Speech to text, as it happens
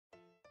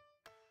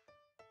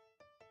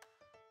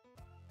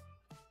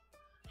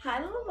Hi,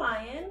 little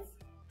lions.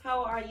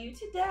 How are you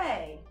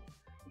today?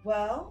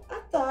 Well, I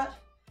thought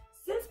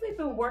since we've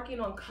been working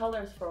on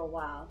colors for a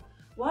while,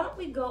 why don't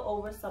we go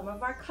over some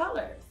of our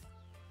colors?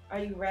 Are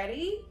you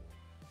ready?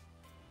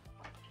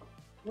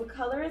 What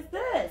color is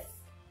this?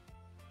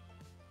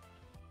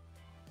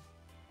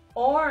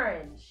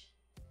 Orange.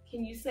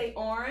 Can you say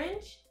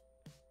orange?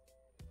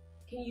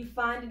 Can you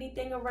find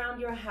anything around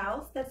your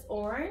house that's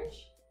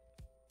orange?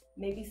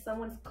 Maybe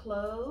someone's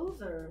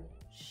clothes or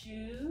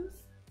shoes?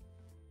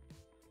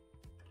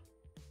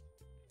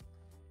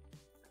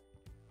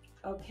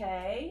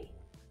 Okay.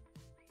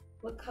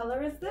 What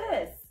color is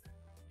this?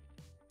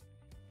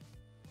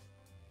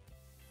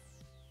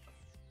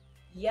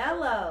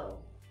 Yellow.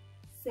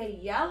 Say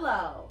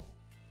yellow.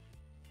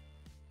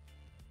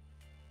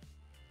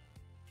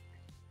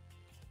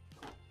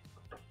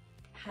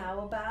 How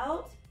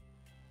about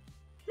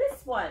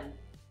this one?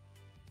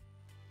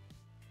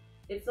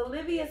 It's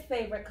Olivia's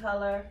favorite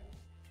color.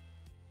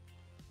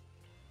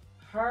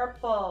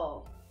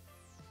 Purple.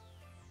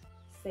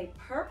 Say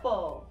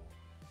purple.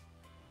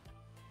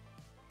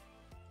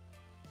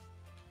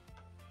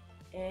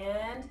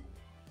 And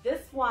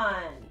this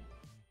one.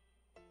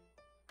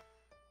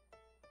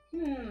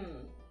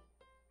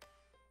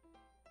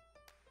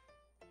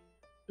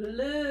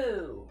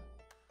 Blue.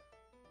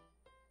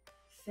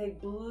 Say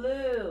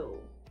blue.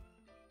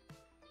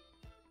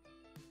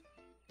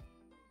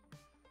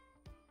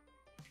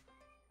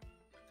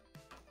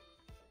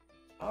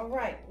 All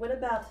right, what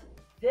about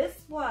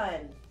this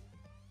one?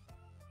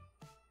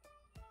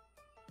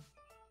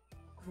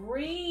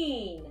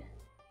 Green.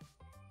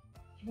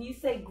 Can you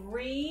say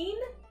green?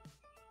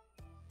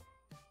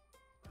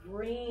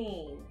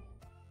 Green.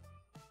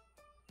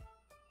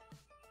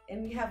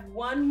 And we have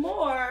one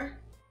more.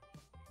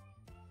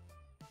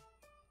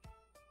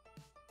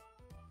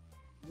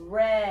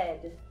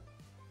 Red.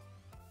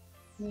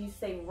 Can you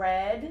say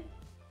red?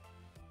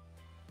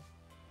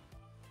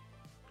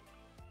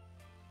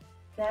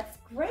 That's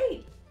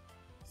great.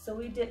 So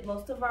we did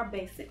most of our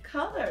basic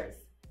colors.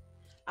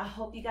 I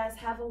hope you guys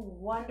have a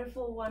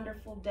wonderful,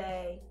 wonderful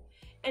day.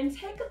 And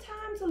take a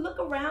time to look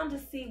around to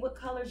see what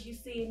colors you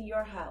see in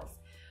your house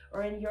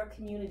or in your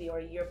community or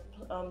your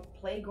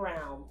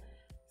playground.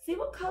 See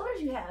what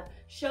colors you have.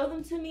 Show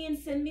them to me and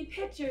send me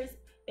pictures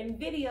and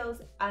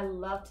videos. I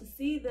love to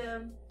see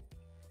them.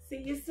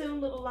 See you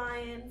soon, little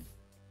lions.